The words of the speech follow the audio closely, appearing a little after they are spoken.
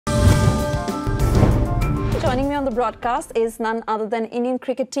joining me on the broadcast is none other than Indian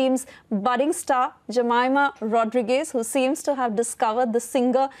cricket team's budding star, Jemimah Rodrigues, who seems to have discovered the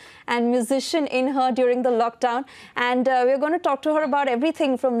singer and musician in her during the lockdown. And we're going to talk to her about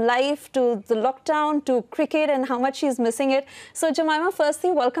everything from life to the lockdown to cricket and how much she's missing it. So, Jemimah,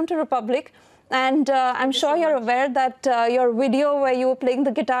 firstly, welcome to Republic. And I'm sure you're aware that your video where you were playing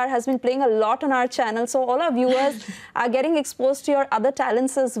the guitar has been playing a lot on our channel. So all our viewers are getting exposed to your other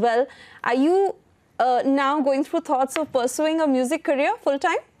talents as well. Are you now going through thoughts of pursuing a music career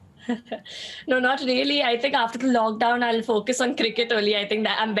full-time? No, not really. I think after the lockdown, I'll focus on cricket only. I think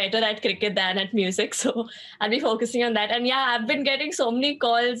that I'm better at cricket than at music. So I'll be focusing on that. And yeah, I've been getting so many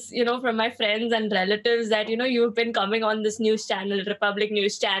calls, from my friends and relatives that, you've been coming on this news channel, Republic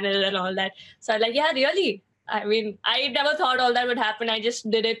News Channel and all that. So I'm like, yeah, really? I mean, I never thought all that would happen. I just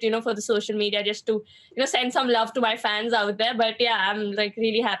did it, for the social media just to, send some love to my fans out there. But yeah, I'm like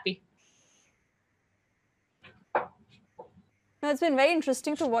really happy. No, it's been very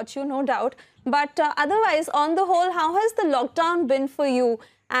interesting to watch you, no doubt. But otherwise, on the whole, how has the lockdown been for you?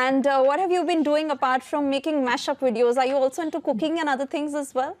 And what have you been doing apart from making mashup videos? Are you also into cooking and other things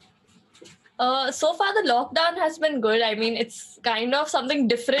as well? So far, the lockdown has been good. I mean, it's kind of something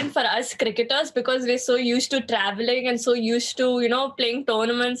different for us cricketers because we're so used to traveling and so used to, playing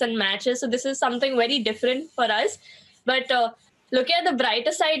tournaments and matches. So this is something very different for us. But looking at the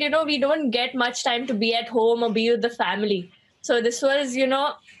brighter side, we don't get much time to be at home or be with the family. So this was,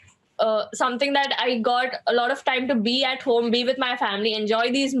 something that I got a lot of time to be at home, be with my family,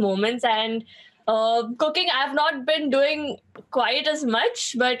 enjoy these moments. And cooking, I've not been doing quite as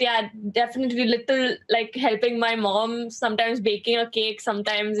much, but yeah, definitely little like helping my mom, sometimes baking a cake,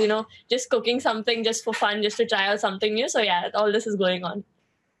 sometimes, just cooking something just for fun, just to try out something new. So yeah, all this is going on.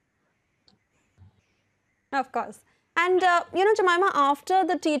 Of course. And, Jemimah, after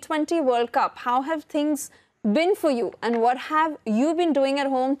the T20 World Cup, how have things been for you and what have you been doing at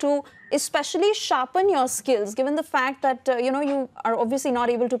home to especially sharpen your skills, given the fact that, you are obviously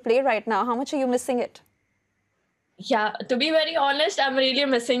not able to play right now? How much are you missing it? Yeah, to be very honest, I'm really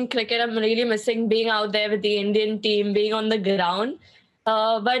missing cricket. I'm really missing being out there with the Indian team, being on the ground.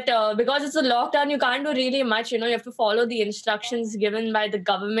 But because it's a lockdown, you can't do really much. You have to follow the instructions given by the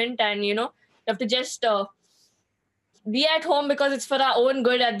government and, you have to just be at home because it's for our own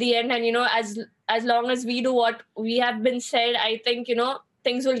good at the end. And, as long as we do what we have been said, I think,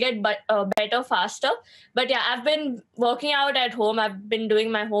 things will get better faster. But yeah, I've been working out at home. I've been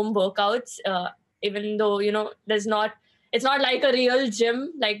doing my home workouts, even though, it's not like a real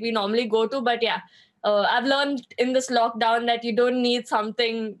gym like we normally go to. But yeah, I've learned in this lockdown that you don't need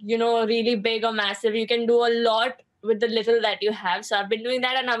something, really big or massive. You can do a lot with the little that you have. So I've been doing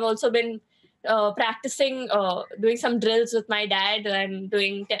that. And I've also been practicing doing some drills with my dad and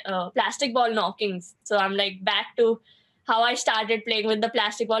doing plastic ball knockings. So I'm like back to how I started playing with the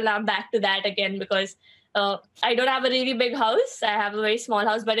plastic ball. Now I'm back to that again because I don't have a really big house. I have a very small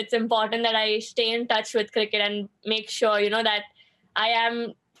house, but it's important that I stay in touch with cricket and make sure, that I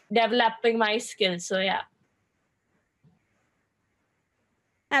am developing my skills. So yeah.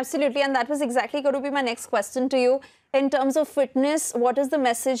 Absolutely. And that was exactly going to be my next question to you. In terms of fitness, what is the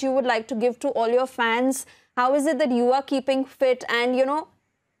message you would like to give to all your fans? How is it that you are keeping fit? And,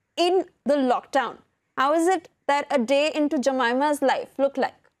 in the lockdown, how is it that a day into Jemimah's life look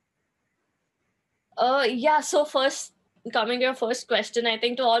like? Yeah, so first, coming to your first question, I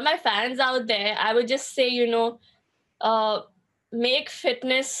think to all my fans out there, I would just say, make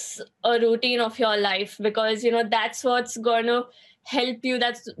fitness a routine of your life because, that's what's going to help you.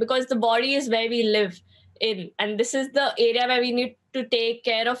 That's because the body is where we live in, and this is the area where we need to take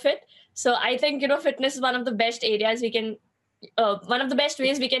care of it. So I think, fitness is one of the best areas we can one of the best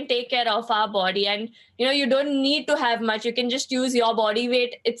ways we can take care of our body. And you don't need to have much. You can just use your body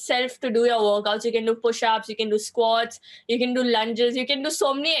weight itself to do your workouts. You can do push-ups, you can do squats, you can do lunges, you can do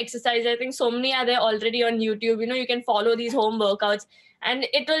so many exercises. I think so many are there already on YouTube. You can follow these home workouts and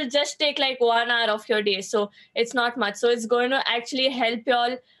it will just take like 1 hour of your day. So it's not much. So it's going to actually help you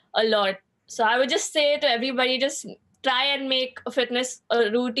all a lot. So I would just say to everybody, just try and make fitness a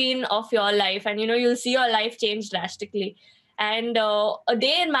routine of your life, and you'll see your life change drastically. And a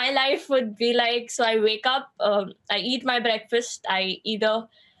day in my life would be like, so I wake up, I eat my breakfast, I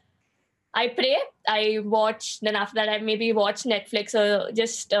pray, I watch, then after that I maybe watch Netflix or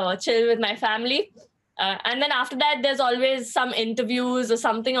just chill with my family. And then after that, there's always some interviews or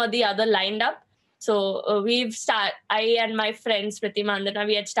something or the other lined up. So I and my friends, Priti Mandana,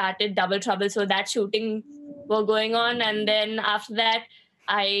 we had started Double Trouble. So that shooting were going on. And then after that,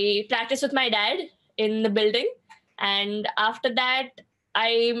 I practiced with my dad in the building. And after that,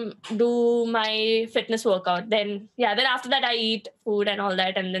 I do my fitness workout. Then after that I eat food and all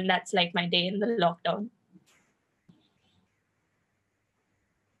that, and then that's like my day in the lockdown.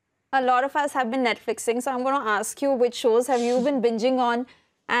 A lot of us have been Netflixing, so I'm going to ask you, which shows have you been binging on,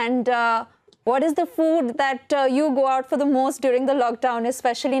 and what is the food that you go out for the most during the lockdown,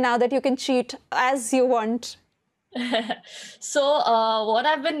 especially now that you can cheat as you want? So what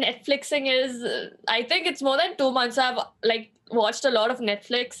I've been Netflixing is, I think it's more than 2 months. I've like watched a lot of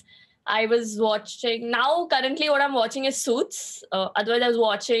Netflix. I was watching, now currently what I'm watching is Suits. Otherwise I was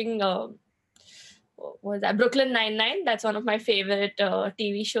watching what was that, Brooklyn Nine-Nine. That's one of my favorite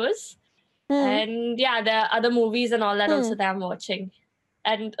TV shows. And yeah, there are other movies and all that also that I'm watching.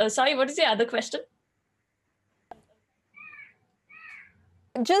 And sorry, what is the other question?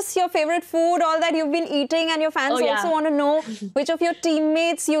 Just your favorite food, all that you've been eating, and your fans also want to know which of your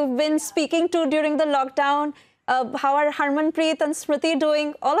teammates you've been speaking to during the lockdown. How are Harmanpreet and Smriti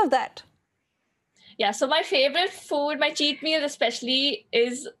doing? All of that. Yeah, so my favorite food, my cheat meal especially,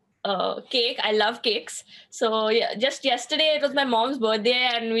 is cake. I love cakes. So yeah, just yesterday it was my mom's birthday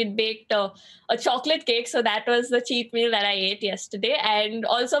and we baked a chocolate cake. So that was the cheat meal that I ate yesterday. And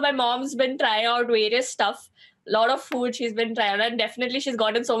also my mom's been trying out various stuff. A lot of food she's been trying out, and definitely she's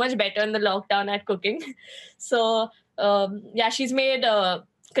gotten so much better in the lockdown at cooking. So yeah, she's made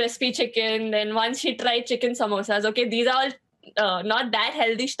crispy chicken. Then once she tried chicken samosas. Okay, these are all not that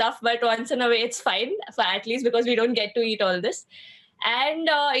healthy stuff, but once in a way it's fine, for at least because we don't get to eat all this. And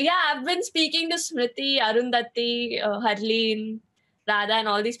yeah, I've been speaking to Smriti, Arundhati, Harleen, Radha, and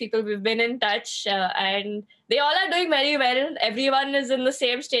all these people. We've been in touch, and they all are doing very well. Everyone is in the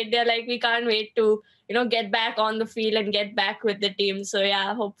same state. They're like, we can't wait to, get back on the field and get back with the team. So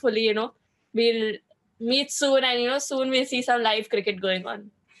yeah, hopefully, we'll meet soon, and soon we'll see some live cricket going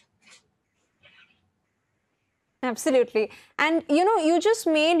on. Absolutely. And you just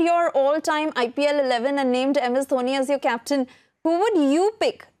made your all-time IPL 11 and named MS Dhoni as your captain. Who would you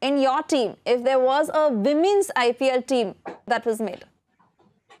pick in your team if there was a women's IPL team that was made?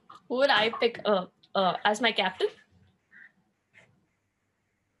 Who would I pick as my captain?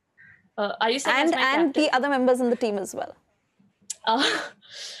 Are you saying as my captain? And the other members in the team as well. As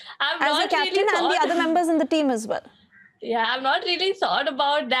a captain and the other members in the team as well. Yeah, I've not really thought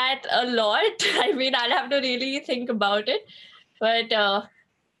about that a lot. I mean, I'll have to really think about it. But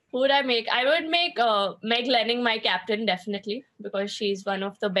who would I make? I would make Meg Lanning my captain, definitely, because she's one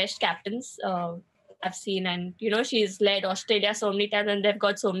of the best captains I've seen. And, she's led Australia so many times and they've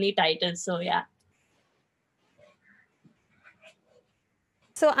got so many titles. So, yeah.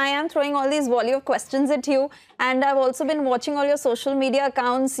 So I am throwing all these volley of questions at you. And I've also been watching all your social media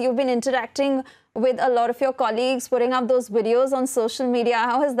accounts. You've been interacting with a lot of your colleagues, putting up those videos on social media.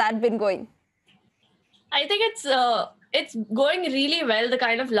 How has that been going? I think it's going really well. The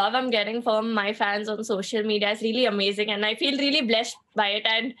kind of love I'm getting from my fans on social media is really amazing. And I feel really blessed by it.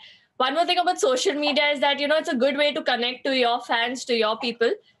 And one more thing about social media is that, it's a good way to connect to your fans, to your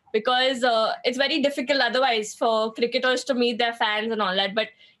people, because it's very difficult otherwise for cricketers to meet their fans and all that. But,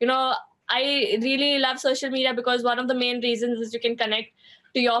 I really love social media because one of the main reasons is you can connect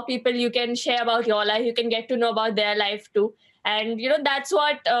to your people, you can share about your life, you can get to know about their life too. And, that's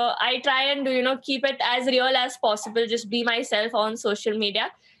what I try and do, keep it as real as possible, just be myself on social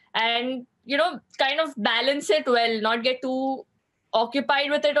media and, kind of balance it well, not get too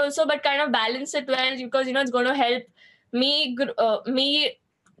occupied with it also, but kind of balance it well because, it's going to help me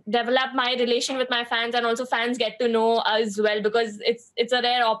develop my relation with my fans, and also fans get to know us well because it's a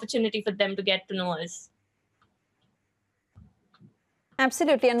rare opportunity for them to get to know us.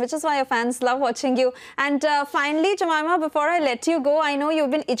 Absolutely, and which is why your fans love watching you. And finally, Jemimah, before I let you go, I know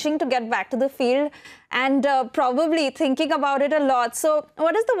you've been itching to get back to the field and probably thinking about it a lot. So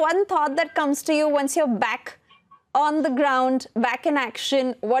what is the one thought that comes to you once you're back on the ground, back in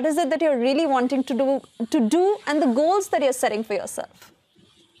action? What is it that you're really wanting to do and the goals that you're setting for yourself?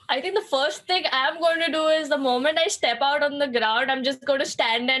 I think the first thing I'm going to do is the moment I step out on the ground, I'm just going to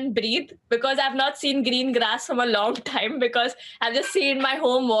stand and breathe because I've not seen green grass from a long time because I've just seen my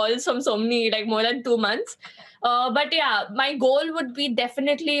home walls from so many, like more than 2 months. But yeah, my goal would be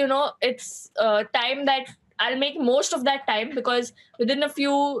definitely, it's time that I'll make most of that time because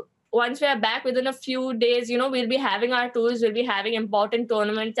once we are back, within a few days, we'll be having our tours, we'll be having important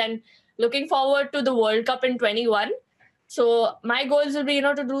tournaments and looking forward to the World Cup in 21. So my goals will be,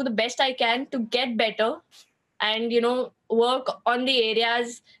 to do the best I can to get better and, work on the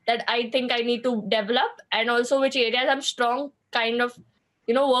areas that I think I need to develop and also which areas I'm strong, kind of,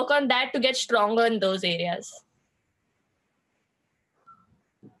 work on that to get stronger in those areas.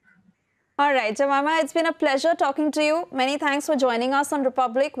 All right, Jemimah, it's been a pleasure talking to you. Many thanks for joining us on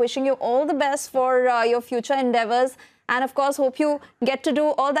Republic. Wishing you all the best for your future endeavors. And of course, hope you get to do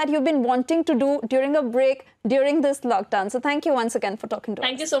all that you've been wanting to do during a break, during this lockdown. So thank you once again for talking to us.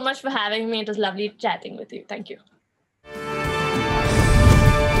 Thank you so much for having me. It was lovely chatting with you. Thank you.